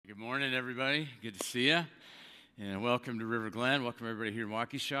Good morning, everybody. Good to see you. And welcome to River Glen. Welcome, everybody here in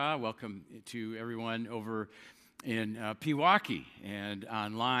Waukesha. Welcome to everyone over in Pewaukee and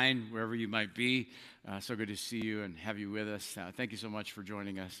online, wherever you might be. So good to see you and have you with us. Thank you so much for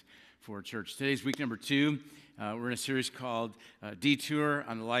joining us for church. Today's week number 2. We're in a series called Detour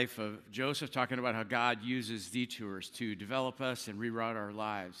on the life of Joseph, talking about how God uses detours to develop us and reroute our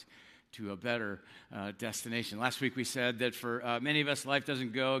lives to a better destination. Last week we said that for many of us, life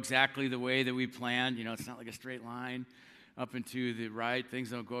doesn't go exactly the way that we planned. You know, it's not like a straight line up and to the right.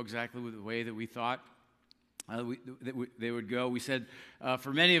 Things don't go exactly the way that we thought they would go. We said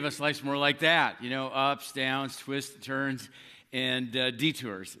for many of us, life's more like that. You know, ups, downs, twists, turns, and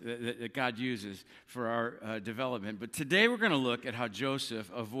detours that God uses for our development. But today we're going to look at how Joseph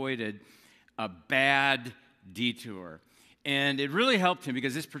avoided a bad detour. And it really helped him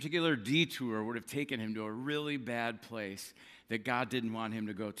because this particular detour would have taken him to a really bad place that God didn't want him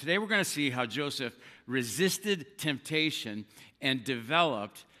to go. Today we're going to see how Joseph resisted temptation and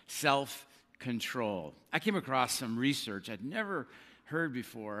developed self-control. I came across some research I'd never heard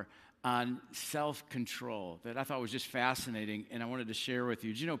before on self-control that I thought was just fascinating, and I wanted to share with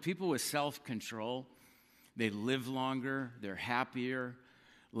you. Do you know people with self-control, they live longer, they're happier,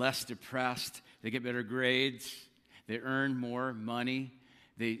 less depressed, they get better grades, they earn more money,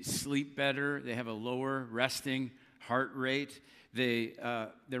 they sleep better, they have a lower resting heart rate,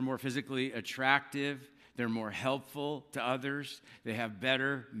 they're more physically attractive, they're more helpful to others, they have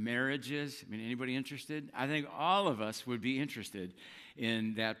better marriages. I mean, anybody interested? I think all of us would be interested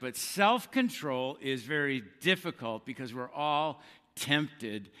in that. But self-control is very difficult because we're all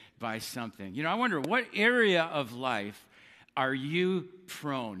tempted by something. You know, I wonder, what area of life are you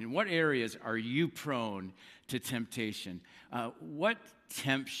prone? In what areas are you prone to temptation? What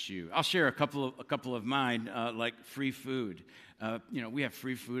tempts you? I'll share a couple of mine, like free food. You know, we have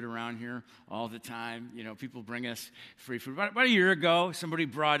free food around here all the time. You know, people bring us free food. About a year ago, somebody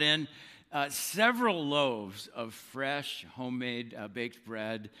brought in several loaves of fresh, homemade baked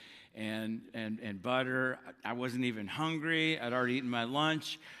bread and butter. I wasn't even hungry. I'd already eaten my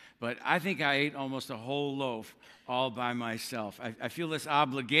lunch. But I think I ate almost a whole loaf all by myself. I feel this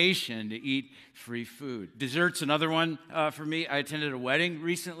obligation to eat free food. Dessert's another one for me. I attended a wedding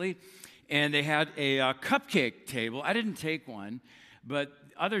recently, and they had a cupcake table. I didn't take one, but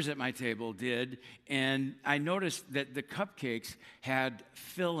others at my table did, and I noticed that the cupcakes had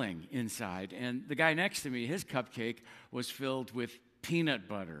filling inside. And the guy next to me, his cupcake was filled with peanut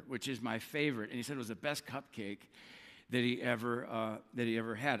butter, which is my favorite, and he said it was the best cupcake that he ever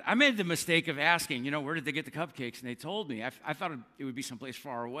had. I made the mistake of asking, you know, where did they get the cupcakes? And they told me. I thought it would be someplace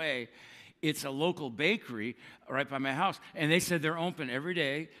far away. It's a local bakery right by my house. And they said they're open every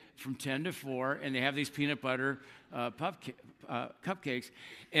day from 10 to 4, and they have these peanut butter cupcakes.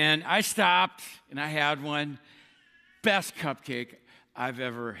 And I stopped, and I had one. Best cupcake I've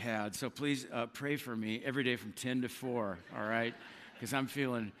ever had. So please pray for me every day from 10 to 4, all right? Because I'm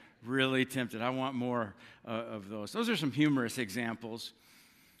feeling really tempted. I want more of those. Those are some humorous examples.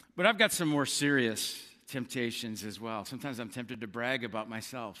 But I've got some more serious temptations as well. Sometimes I'm tempted to brag about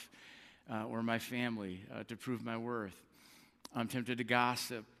myself or my family to prove my worth. I'm tempted to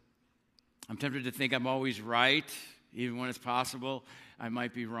gossip. I'm tempted to think I'm always right, even when it's possible I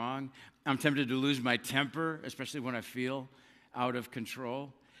might be wrong. I'm tempted to lose my temper, especially when I feel out of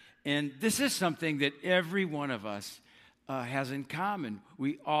control. And this is something that every one of us has in common.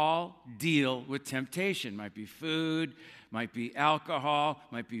 We all deal with temptation. Might be food, might be alcohol,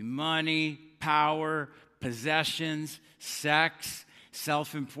 might be money, power, possessions, sex,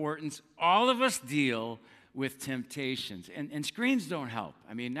 self-importance. All of us deal with temptations. And screens don't help.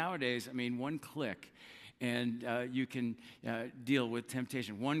 I mean, nowadays, one click and you can deal with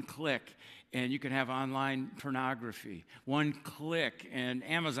temptation. One click and you can have online pornography. One click, and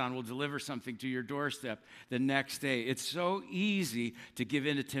Amazon will deliver something to your doorstep the next day. It's so easy to give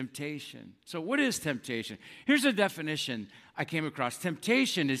in to temptation. So what is temptation? Here's a definition I came across.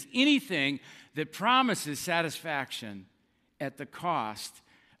 Temptation is anything that promises satisfaction at the cost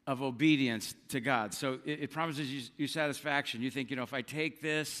of obedience to God. So it promises you satisfaction. You think, you know, if I take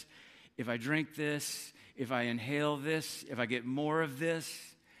this, if I drink this, if I inhale this, if I get more of this,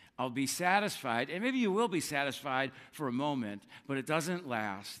 I'll be satisfied, and maybe you will be satisfied for a moment, but it doesn't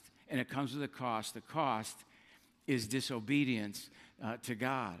last, and it comes with a cost. The cost is disobedience to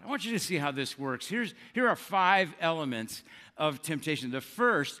God. I want you to see how this works. Here are 5 elements of temptation. The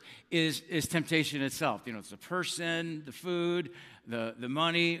first is temptation itself. You know, it's the person, the food, the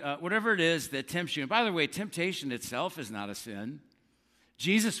money, whatever it is that tempts you. And by the way, temptation itself is not a sin.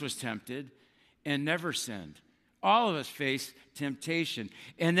 Jesus was tempted and never sinned. All of us face temptation.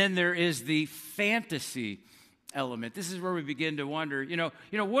 And then there is the fantasy element. This is where we begin to wonder,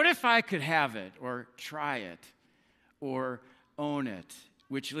 what if I could have it or try it or own it?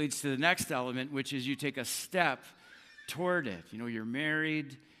 Which leads to the next element, which is you take a step toward it. You're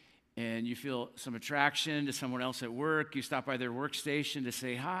married and you feel some attraction to someone else at work. You stop by their workstation to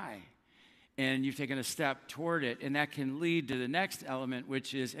say hi. And you've taken a step toward it. And that can lead to the next element,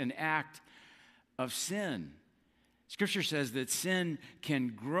 which is an act of sin. Scripture says that sin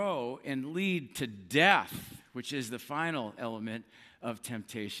can grow and lead to death, which is the final element of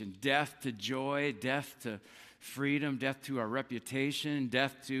temptation. Death to joy, death to freedom, death to our reputation,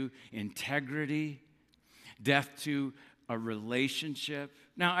 death to integrity, death to a relationship.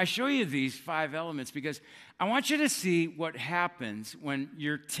 Now, I show you these 5 elements because I want you to see what happens when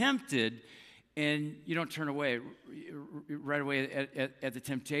you're tempted and you don't turn away right away at the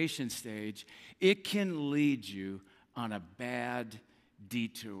temptation stage. It can lead you on a bad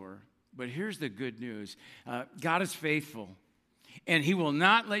detour. But here's the good news. God is faithful, and he will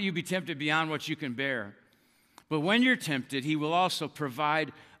not let you be tempted beyond what you can bear. But when you're tempted, he will also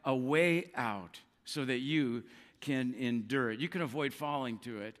provide a way out so that you can endure it. You can avoid falling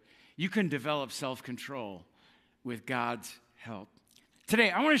to it. You can develop self-control with God's help. Today,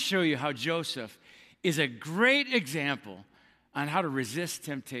 I want to show you how Joseph is a great example on how to resist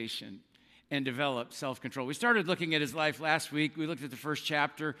temptation and develop self-control. We started looking at his life last week. We looked at the first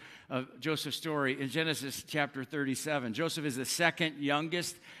chapter of Joseph's story in Genesis chapter 37. Joseph is the second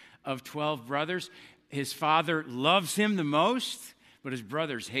youngest of 12 brothers. His father loves him the most, but his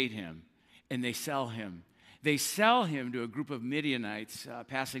brothers hate him, and they sell him. They sell him to a group of Midianites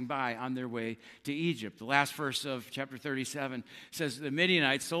passing by on their way to Egypt. The last verse of chapter 37 says the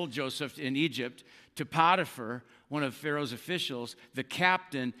Midianites sold Joseph in Egypt to Potiphar, one of Pharaoh's officials, the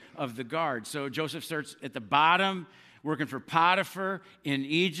captain of the guard. So Joseph starts at the bottom, working for Potiphar in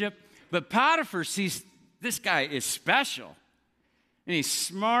Egypt. But Potiphar sees this guy is special. And he's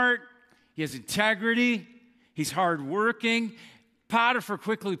smart, he has integrity, he's hardworking. Potiphar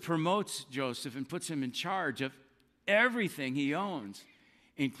quickly promotes Joseph and puts him in charge of everything he owns,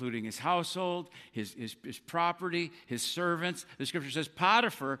 including his household, his property, his servants. The scripture says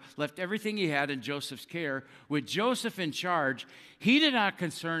Potiphar left everything he had in Joseph's care. With Joseph in charge, he did not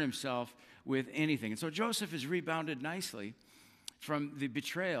concern himself with anything. And so Joseph has rebounded nicely from the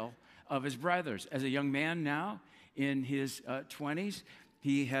betrayal of his brothers. As a young man now, in his 20s,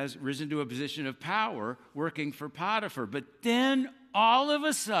 he has risen to a position of power working for Potiphar. But then all of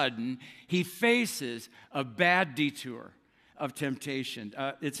a sudden, he faces a bad detour of temptation.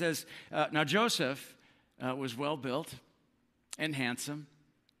 It says, now Joseph was well built and handsome.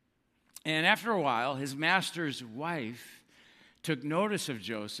 And after a while, his master's wife took notice of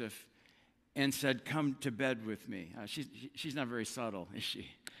Joseph and said, come to bed with me. She's not very subtle, is she?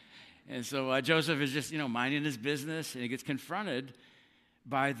 And so Joseph is just, minding his business, and he gets confronted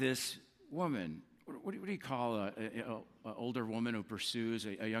by this woman. What do you call an older woman who pursues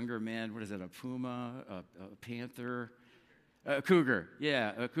a younger man? What is it, a puma, a panther? A cougar,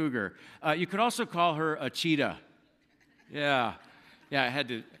 yeah, a cougar. You could also call her a cheetah. Yeah,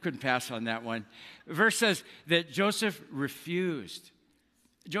 I couldn't pass on that one. The verse says that Joseph refused.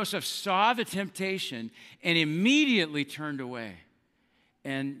 Joseph saw the temptation and immediately turned away.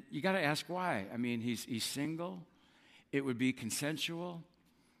 And you got to ask why. I mean, he's single. It would be consensual.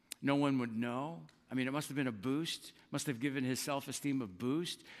 No one would know. I mean, it must have been a boost, must have given his self-esteem a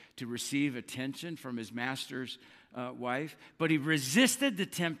boost to receive attention from his master's wife. But he resisted the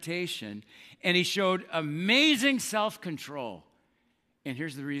temptation, and he showed amazing self-control. And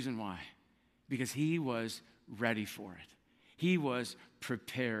here's the reason why. Because he was ready for it. He was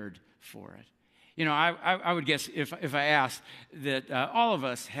prepared for it. I would guess if I asked that all of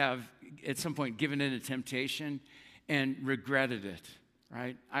us have at some point given in to temptation and regretted it.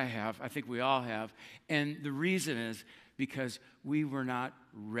 Right? I have. I think we all have. And the reason is because we were not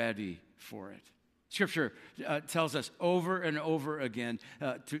ready for it. Scripture tells us over and over again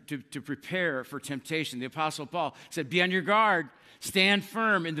to prepare for temptation. The Apostle Paul said, be on your guard, stand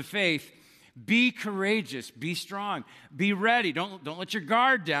firm in the faith, be courageous, be strong, be ready. Don't let your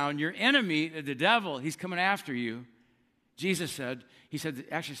guard down. Your enemy, the devil, he's coming after you. Jesus said,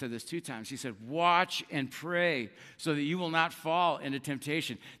 actually said this 2 times. He said, watch and pray so that you will not fall into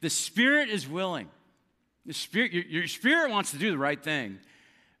temptation. The spirit is willing. Your spirit wants to do the right thing,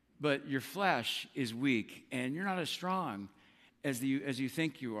 but your flesh is weak, and you're not as strong as you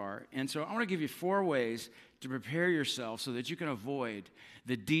think you are. And so I want to give you 4 ways to prepare yourself so that you can avoid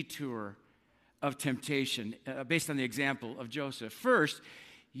the detour of temptation based on the example of Joseph. First,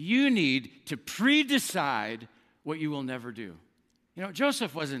 you need to pre-decide what you will never do. You know,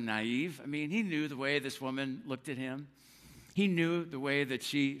 Joseph wasn't naive. I mean, he knew the way this woman looked at him. He knew the way that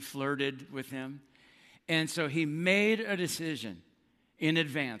she flirted with him. And so he made a decision in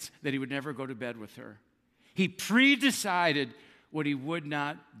advance that he would never go to bed with her. He pre-decided what he would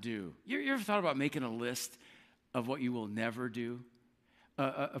not do. You ever thought about making a list of what you will never do?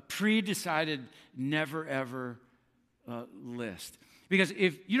 A pre-decided never ever list. Because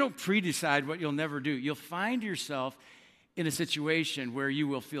if you don't pre-decide what you'll never do, you'll find yourself in a situation where you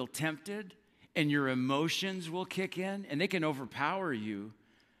will feel tempted and your emotions will kick in and they can overpower you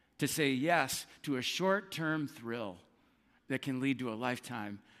to say yes to a short-term thrill that can lead to a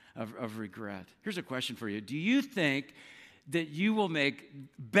lifetime of regret. Here's a question for you. Do you think that you will make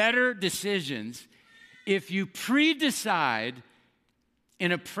better decisions if you pre-decide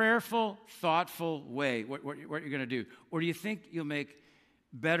in a prayerful, thoughtful way what you're going to do? Or do you think you'll make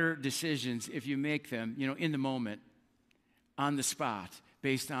better decisions if you make them, in the moment, on the spot,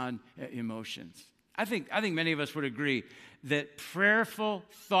 based on emotions? I think many of us would agree that prayerful,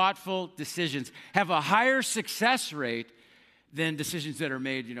 thoughtful decisions have a higher success rate than decisions that are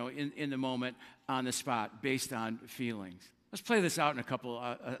made, in the moment, on the spot, based on feelings. Let's play this out in a couple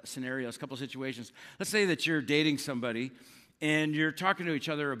scenarios, a couple situations. Let's say that you're dating somebody and you're talking to each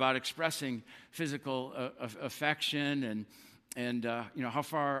other about expressing physical affection and how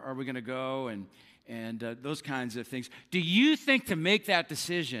far are we going to go and those kinds of things. Do you think to make that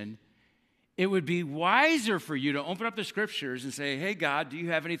decision, it would be wiser for you to open up the scriptures and say, hey, God, do you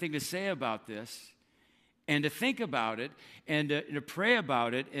have anything to say about this? And to think about it and to pray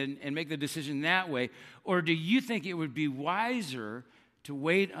about it and make the decision that way? Or do you think it would be wiser to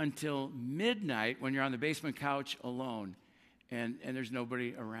wait until midnight when you're on the basement couch alone and there's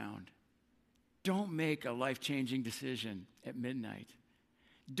nobody around? Don't make a life-changing decision at midnight.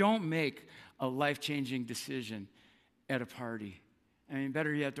 Don't make a life-changing decision at a party. I mean,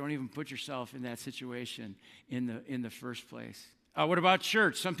 better yet, don't even put yourself in that situation in the first place. What about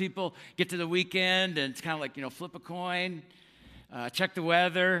church? Some people get to the weekend and it's kind of like, flip a coin, check the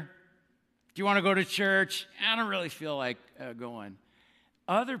weather. Do you want to go to church? I don't really feel like going.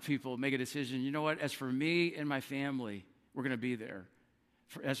 Other people make a decision, you know what, as for me and my family, we're going to be there.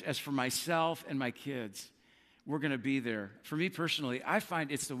 As for myself and my kids, we're going to be there. For me personally, I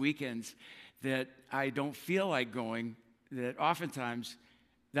find it's the weekends that I don't feel like going, that oftentimes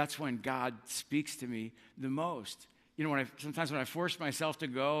that's when God speaks to me the most. Sometimes when I force myself to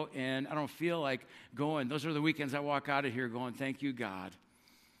go and I don't feel like going, those are the weekends I walk out of here going, thank you, God.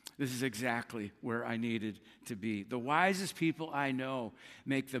 This is exactly where I needed to be. The wisest people I know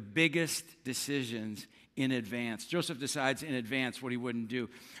make the biggest decisions in advance. Joseph decides in advance what he wouldn't do.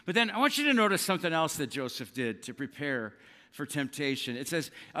 But then I want you to notice something else that Joseph did to prepare for temptation. It says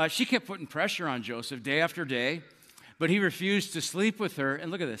she kept putting pressure on Joseph day after day, but he refused to sleep with her.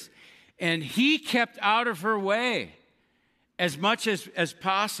 And look at this. And he kept out of her way as much as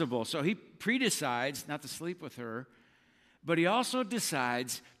possible. So he pre-decides not to sleep with her, but he also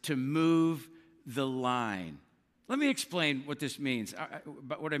decides to move the line. Let me explain what this means,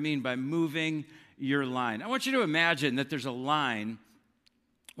 what I mean by moving your line. I want you to imagine that there's a line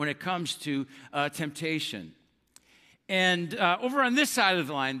when it comes to temptation. And over on this side of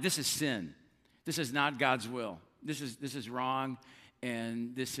the line, this is sin. This is not God's will. This is wrong,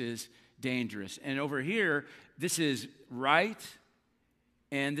 and this is dangerous. And over here, this is right,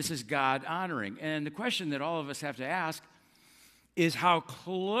 and this is God honoring. And the question that all of us have to ask is, how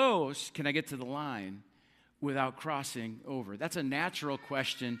close can I get to the line without crossing over? That's a natural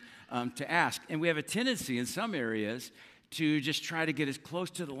question to ask. And we have a tendency in some areas to just try to get as close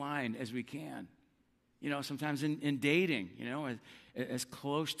to the line as we can. Sometimes in dating, as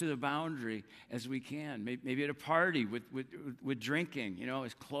close to the boundary as we can. Maybe at a party with drinking,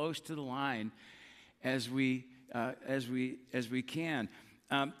 as close to the line as we can.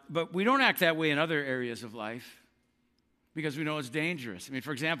 But we don't act that way in other areas of life because we know it's dangerous. I mean,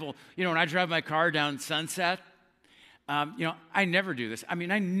 for example, when I drive my car down Sunset, I never do this. I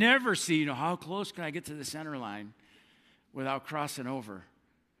mean, I never see, how close can I get to the center line without crossing over,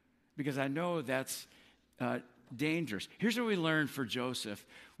 because I know that's dangerous. Here's what we learned for Joseph.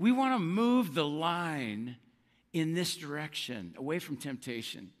 We want to move the line in this direction, away from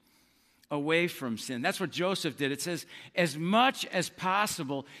temptation, away from sin. That's what Joseph did. It says, as much as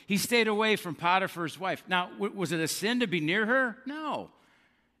possible, he stayed away from Potiphar's wife. Now, was it a sin to be near her? No.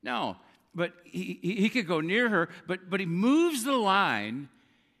 But he could go near her, but he moves the line,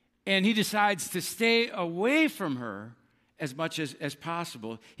 and he decides to stay away from her as much as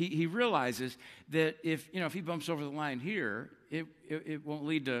possible. He realizes that if he bumps over the line here, it won't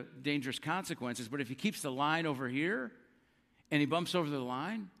lead to dangerous consequences. But if he keeps the line over here and he bumps over the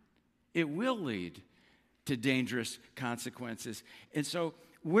line, it will lead to dangerous consequences. And so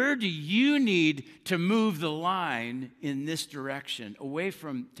where do you need to move the line in this direction, away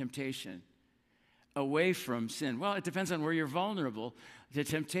from temptation, away from sin? Well, it depends on where you're vulnerable to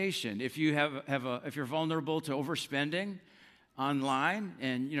temptation. If you if you're vulnerable to overspending online,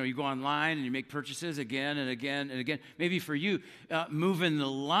 and you go online and you make purchases again and again and again, maybe for you, moving the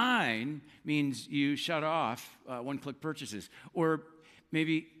line means you shut off one-click purchases, or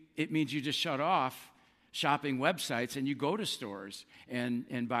maybe it means you just shut off shopping websites and you go to stores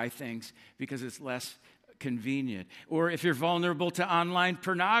and buy things because it's less convenient. Or if you're vulnerable to online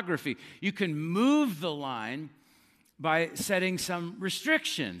pornography, you can move the line by setting some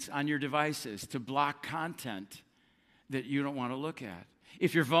restrictions on your devices to block content that you don't want to look at.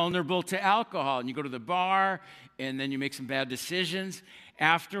 If you're vulnerable to alcohol and you go to the bar and then you make some bad decisions,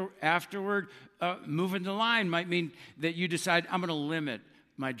 afterward, moving the line might mean that you decide, I'm going to limit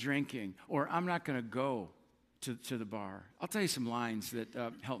my drinking, or I'm not going to go to the bar. I'll tell you some lines that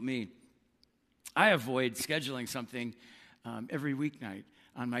help me. I avoid scheduling something every weeknight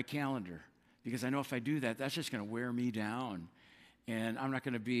on my calendar because I know if I do that, that's just going to wear me down, and I'm not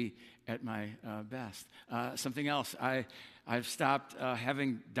going to be at my best. Something else, I've stopped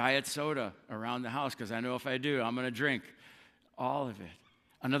having diet soda around the house because I know if I do, I'm going to drink all of it.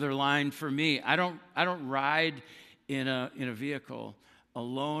 Another line for me, I don't ride in a vehicle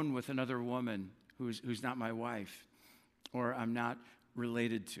alone with another woman who's not my wife or I'm not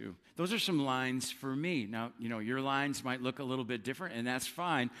related to. Those are some lines for me. Now, your lines might look a little bit different, and that's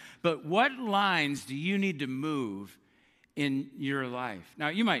fine. But what lines do you need to move in your life? Now,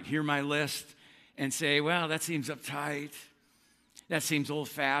 you might hear my list and say, well, that seems uptight. That seems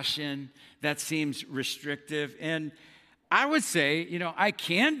old-fashioned. That seems restrictive. And I would say, I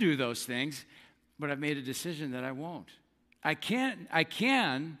can do those things, but I've made a decision that I won't. I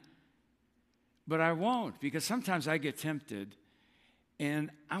can, but I won't, because sometimes I get tempted,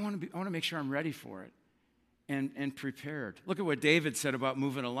 and I want to make sure I'm ready for it and prepared. Look at what David said about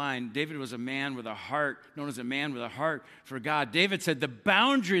moving a line. David was a man with a heart, known as a man with a heart for God. David said, the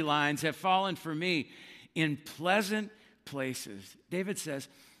boundary lines have fallen for me in pleasant places. David says,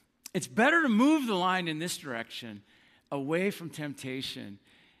 it's better to move the line in this direction, away from temptation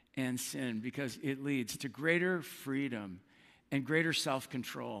and sin, because it leads to greater freedom and greater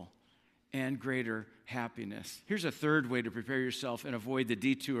self-control and greater happiness. Here's a third way to prepare yourself and avoid the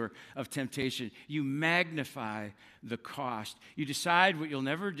detour of temptation. You magnify the cost. You decide what you'll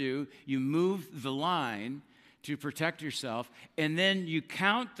never do. You move the line to protect yourself, and then you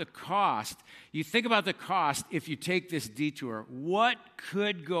count the cost. You think about the cost if you take this detour. What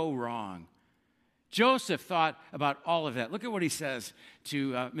could go wrong? Joseph thought about all of that. Look at what he says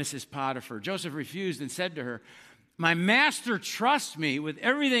to Mrs. Potiphar. Joseph refused and said to her, my master trusts me with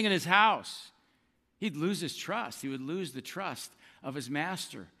everything in his house. He'd lose his trust. He would lose the trust of his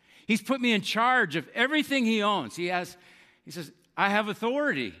master. He's put me in charge of everything he owns. He says, I have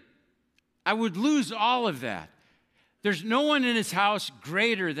authority. I would lose all of that. There's no one in his house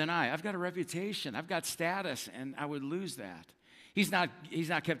greater than I. I've got a reputation. I've got status, and I would lose that. He's not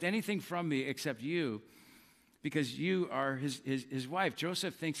kept anything from me except you, because you are his wife.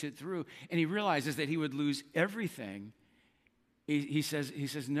 Joseph thinks it through, and he realizes that he would lose everything. He says,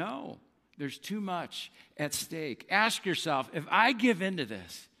 no, there's too much at stake. Ask yourself, if I give into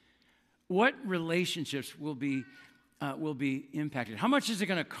this, what relationships will be impacted? How much is it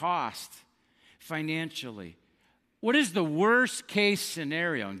going to cost financially? What is the worst case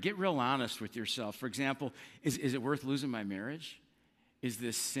scenario? And get real honest with yourself. For example, is it worth losing my marriage? Is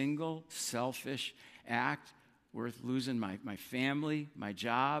this single, selfish act worth losing my family, my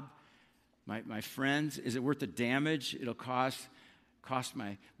job, my friends? Is it worth the damage it'll cost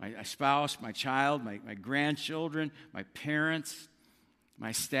my spouse, my child, my grandchildren, my parents,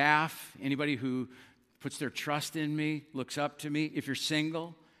 my staff, anybody who puts their trust in me, looks up to me? If you're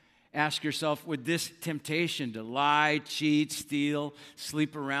single, ask yourself, would this temptation to lie, cheat, steal,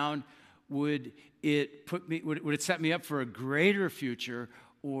 sleep around, would it set me up for a greater future,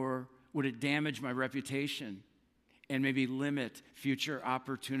 or would it damage my reputation and maybe limit future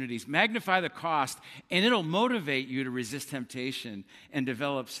opportunities? Magnify the cost, and it'll motivate you to resist temptation and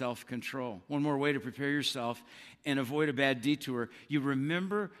develop self-control. One more way to prepare yourself and avoid a bad detour: you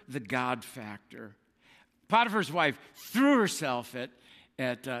remember the God factor. Potiphar's wife threw herself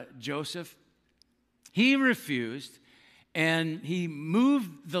at Joseph. He refused, and he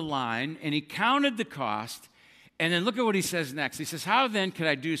moved the line, and he counted the cost, And then look at what he says next. He says, how then could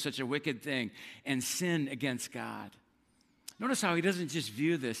I do such a wicked thing and sin against God? Notice how he doesn't just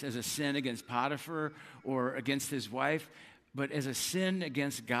view this as a sin against Potiphar or against his wife, but as a sin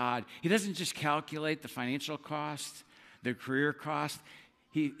against God. He doesn't just calculate the financial cost, the career cost.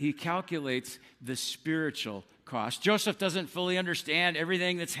 He calculates the spiritual cost. Joseph doesn't fully understand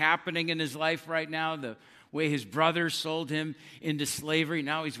everything that's happening in his life right now, the way his brothers sold him into slavery.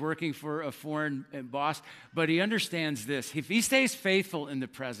 Now he's working for a foreign boss. But he understands this. If he stays faithful in the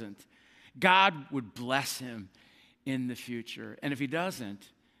present, God would bless him in the future. And if he doesn't,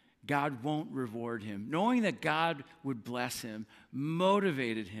 God won't reward him. Knowing that God would bless him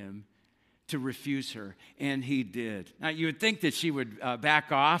motivated him to refuse her, and he did. Now, you would think that she would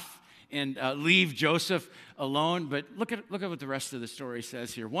back off and leave Joseph alone, but look at what the rest of the story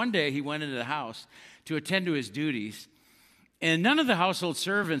says here. One day, he went into the house to attend to his duties, and none of the household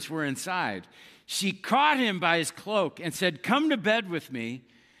servants were inside. She caught him by his cloak and said, "Come to bed with me."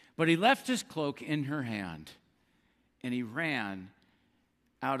 But he left his cloak in her hand, and he ran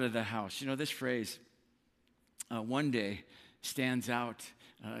out of the house. You know, this phrase, one day, stands out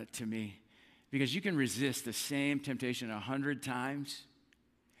to me because you can resist the same temptation 100 times,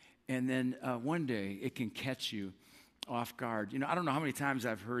 and then one day it can catch you off guard. You know, I don't know how many times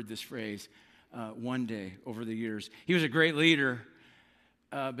I've heard this phrase, one day, over the years. He was a great leader,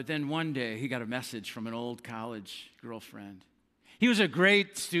 but then one day he got a message from an old college girlfriend. He was a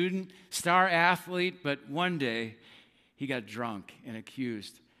great student, star athlete, but one day he got drunk and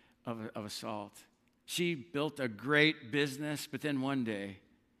accused of assault. She built a great business, but then one day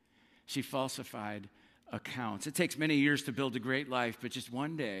she falsified accounts. It takes many years to build a great life, but just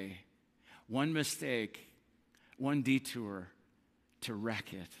one day, one mistake, one detour to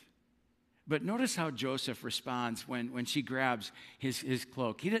wreck it. But notice how Joseph responds when she grabs his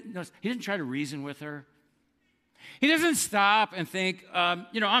cloak. He didn't try to reason with her. He doesn't stop and think,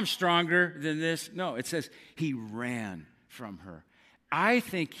 I'm stronger than this. No, it says he ran from her. I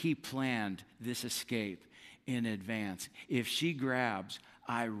think he planned this escape in advance. If she grabs,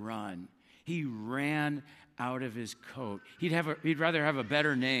 I run. He ran out of his coat. He'd rather have a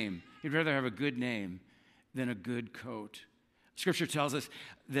better name. He'd rather have a good name than a good coat. Scripture tells us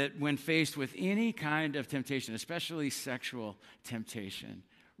that when faced with any kind of temptation, especially sexual temptation,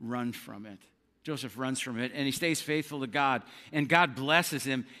 run from it. Joseph runs from it, and he stays faithful to God, and God blesses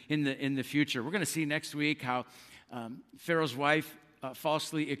him in the future. We're going to see next week how Pharaoh's wife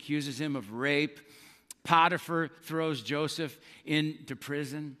falsely accuses him of rape. Potiphar throws Joseph into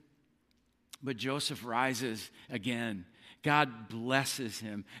prison, but Joseph rises again. God blesses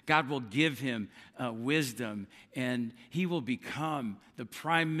him. God will give him wisdom, and he will become the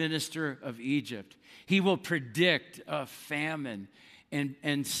prime minister of Egypt. He will predict a famine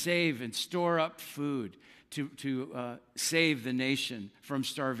and save and store up food to save the nation from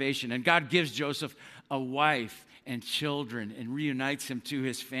starvation. And God gives Joseph a wife and children and reunites him to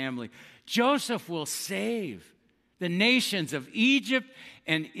his family. Joseph will save the nations of Egypt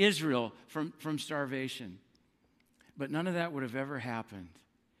and Israel from starvation. But none of that would have ever happened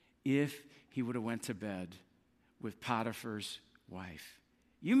if he would have went to bed with Potiphar's wife.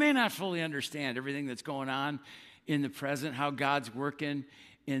 You may not fully understand everything that's going on in the present, how God's working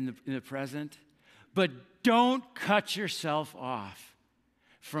in the present, but don't cut yourself off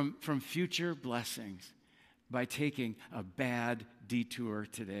from future blessings by taking a bad detour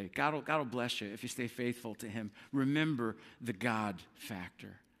today. God will bless you if you stay faithful to him. Remember the God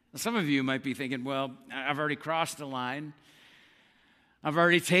factor. Now, some of you might be thinking, well, I've already crossed the line. I've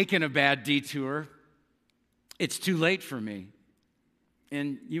already taken a bad detour. It's too late for me.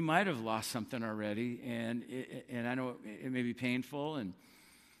 And you might have lost something already, and I know it may be painful,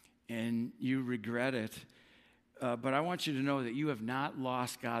 and you regret it. But I want you to know that you have not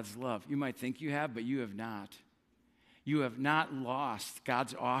lost God's love. You might think you have, but you have not. You have not lost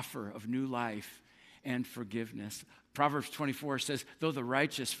God's offer of new life and forgiveness. Proverbs 24 says, though the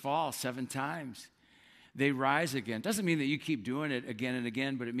righteous fall 7 times, they rise again. Doesn't mean that you keep doing it again and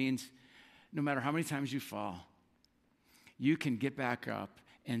again, but it means no matter how many times you fall, you can get back up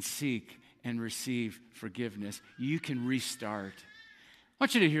and seek and receive forgiveness. You can restart. I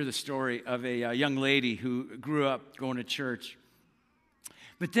want you to hear the story of a young lady who grew up going to church.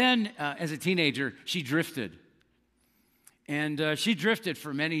 But then, as a teenager, she drifted. And she drifted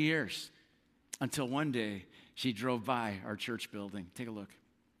for many years until one day she drove by our church building. Take a look.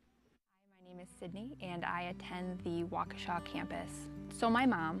 Hi, my name is Sydney, and I attend the Waukesha campus. So my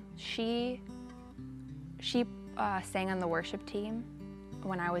mom, she sang on the worship team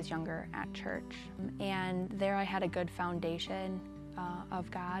when I was younger at church. And there I had a good foundation of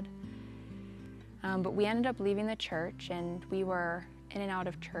God. But we ended up leaving the church, and we were in and out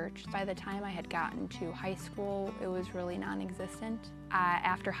of church. By the time I had gotten to high school, it was really non-existent.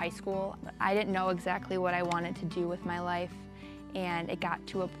 After high school, I didn't know exactly what I wanted to do with my life, and it got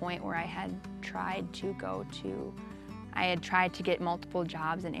to a point where I had tried to get multiple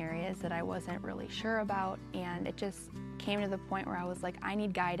jobs in areas that I wasn't really sure about, and it just came to the point where I was like, I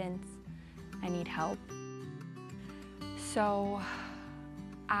need guidance, I need help. So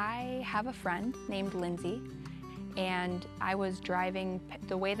I have a friend named Lindsay, and I was driving.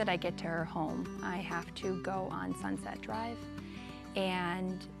 The way that I get to her home, I have to go on Sunset Drive,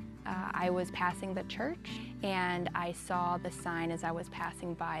 and I was passing the church, and I saw the sign as I was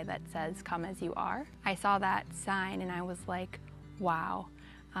passing by that says, "Come as you are." I saw that sign and I was like, wow,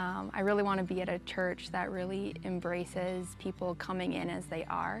 I really want to be at a church that really embraces people coming in as they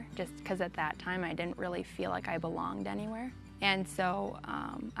are, just because at that time I didn't really feel like I belonged anywhere. And so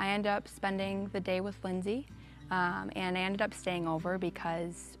I ended up spending the day with Lindsay, and I ended up staying over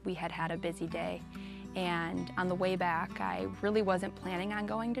because we had had a busy day. And on the way back, I really wasn't planning on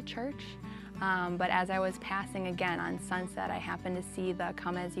going to church, but as I was passing again on Sunset, I happened to see the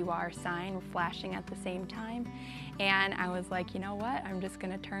 "Come as you are" sign flashing at the same time, and I was like, you know what, I'm just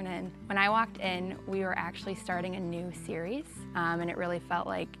gonna turn in. When I walked in, we were actually starting a new series, and it really felt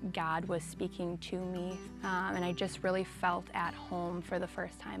like God was speaking to me, and I just really felt at home for the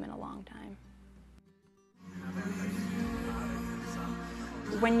first time in a long time.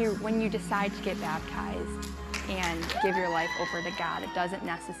 When you decide to get baptized and give your life over to God, it doesn't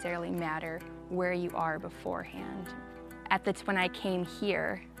necessarily matter where you are beforehand. When I came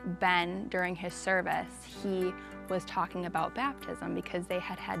here, Ben, during his service, he was talking about baptism because they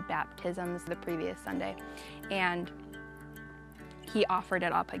had had baptisms the previous Sunday, and he offered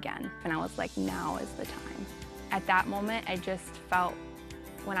it up again, and I was like, now is the time. At that moment, I just felt,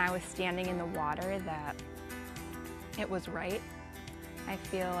 when I was standing in the water, that it was right. I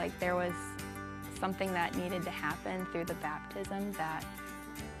feel like there was something that needed to happen through the baptism that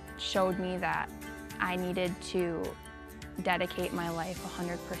showed me that I needed to dedicate my life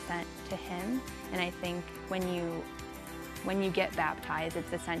 100% to Him. And I think when you get baptized,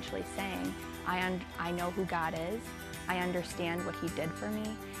 it's essentially saying, I know who God is, I understand what He did for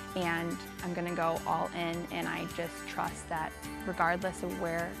me, and I'm gonna go all in, and I just trust that regardless of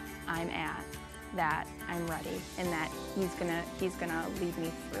where I'm at, that I'm ready, and that he's gonna lead me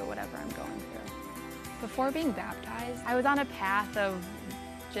through whatever I'm going through. Before being baptized, I was on a path of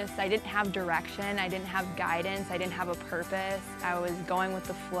I didn't have direction, I didn't have guidance, I didn't have a purpose. I was going with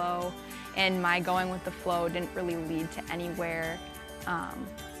the flow, and my going with the flow didn't really lead to anywhere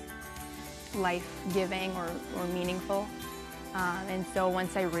life-giving or meaningful. And so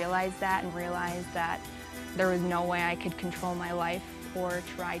once I realized that, and realized that there was no way I could control my life or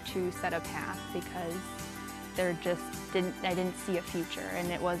try to set a path, because I didn't see a future,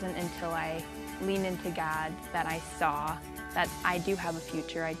 and it wasn't until I leaned into God that I saw that I do have a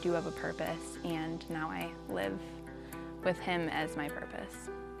future, I do have a purpose, and now I live with Him as my purpose.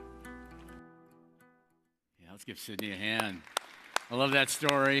 Yeah, let's give Sydney a hand. I love that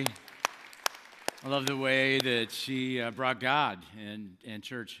story. I love the way that she brought God and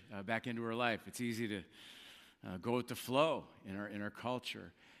church back into her life. It's easy to go with the flow in our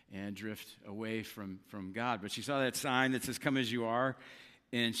culture and drift away from God. But she saw that sign that says, "Come as you are,"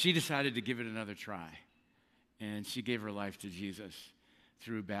 and she decided to give it another try. And she gave her life to Jesus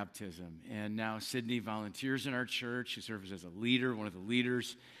through baptism. And now Sydney volunteers in our church. She serves as a leader, one of the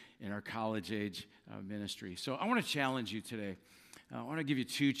leaders in our college-age ministry. So I want to challenge you today. I want to give you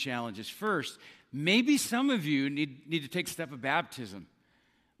two challenges. First, maybe some of you need to take a step of baptism,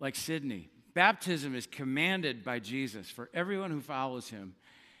 like Sydney. Baptism is commanded by Jesus for everyone who follows Him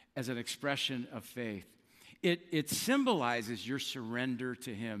as an expression of faith. It symbolizes your surrender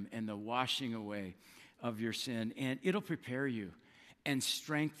to Him and the washing away of your sin, and it'll prepare you and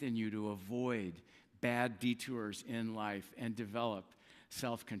strengthen you to avoid bad detours in life and develop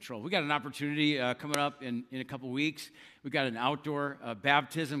self-control. We got an opportunity coming up in a couple weeks. We've got an outdoor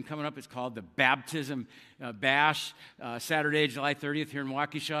baptism coming up. It's called the Baptism Bash, Saturday, July 30th here in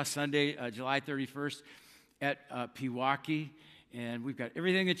Waukesha, Sunday, July 31st at Pewaukee. And we've got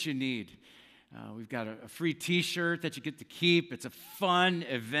everything that you need. We've got a free t-shirt that you get to keep. It's a fun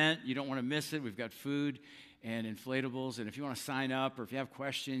event. You don't want to miss it. We've got food and inflatables. And if you want to sign up or if you have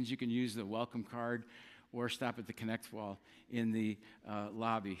questions, you can use the welcome card or stop at the Connect wall in the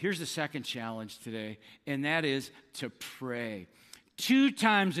lobby. Here's the second challenge today, and that is to pray. 2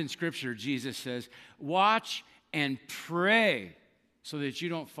 times in Scripture, Jesus says, watch and pray so that you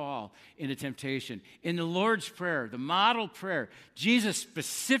don't fall into temptation. In the Lord's Prayer, the model prayer, Jesus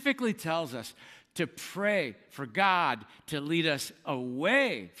specifically tells us to pray for God to lead us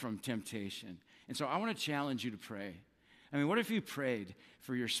away from temptation. And so I want to challenge you to pray. I mean, what if you prayed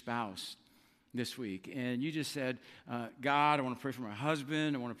for your spouse this week and you just said, God, I want to pray for my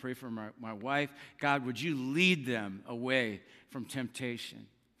husband. I want to pray for my wife. God, would you lead them away from temptation?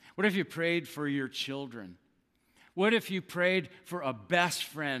 What if you prayed for your children? What if you prayed for a best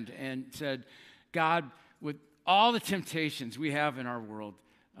friend and said, God, with all the temptations we have in our world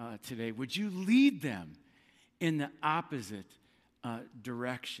today, would you lead them in the opposite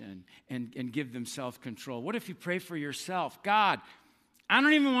direction and give them self-control? What if you pray for yourself? God, I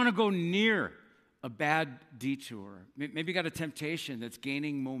don't even want to go near a bad detour. Maybe you got a temptation that's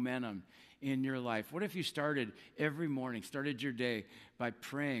gaining momentum in your life. What if you started every morning, started your day by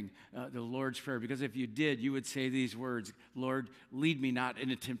praying the Lord's Prayer? Because if you did, you would say these words, Lord, lead me not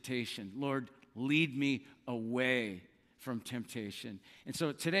into temptation. Lord, lead me away from temptation. And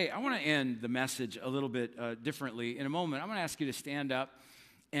so today, I want to end the message a little bit differently. In a moment, I'm going to ask you to stand up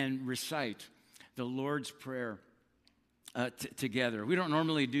and recite the Lord's Prayer together. We don't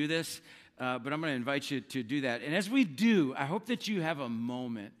normally do this, but I'm going to invite you to do that. And as we do, I hope that you have a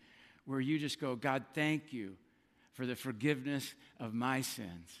moment where you just go, God, thank you for the forgiveness of my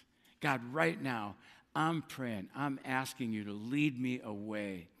sins. God, right now, I'm praying, I'm asking you to lead me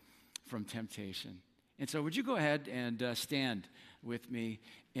away from temptation. And so would you go ahead and stand with me,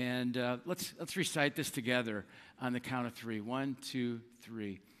 and let's recite this together on the count of three. 1, 2,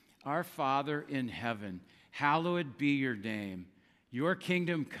 3. Our Father in heaven, hallowed be your name. Your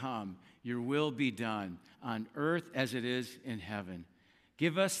kingdom come, your will be done on earth as it is in heaven.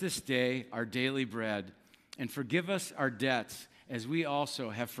 Give us this day our daily bread, and forgive us our debts as we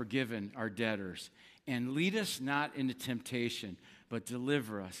also have forgiven our debtors. And lead us not into temptation, but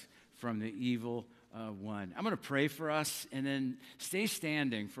deliver us from the evil one. I'm going to pray for us, and then stay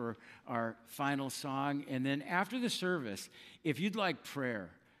standing for our final song. And then after the service, if you'd like prayer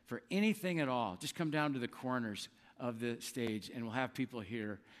for anything at all, just come down to the corners of the stage, and we'll have people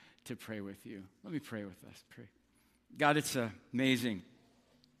here to pray with you. Let me pray with us. Pray. God, it's amazing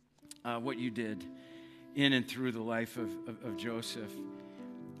what you did in and through the life of Joseph.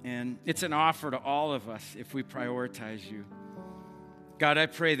 And it's an offer to all of us if we prioritize you. God, I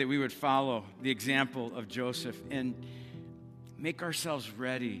pray that we would follow the example of Joseph and make ourselves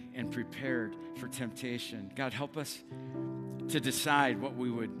ready and prepared for temptation. God, help us to decide what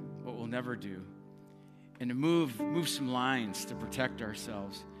we'll never do, and to move some lines to protect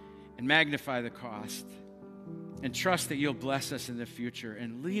ourselves and magnify the cost, and trust that you'll bless us in the future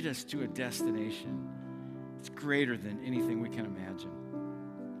and lead us to a destination that's greater than anything we can imagine.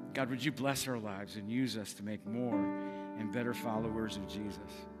 God, would you bless our lives and use us to make more and better followers of Jesus?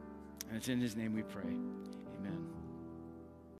 And it's in his name we pray.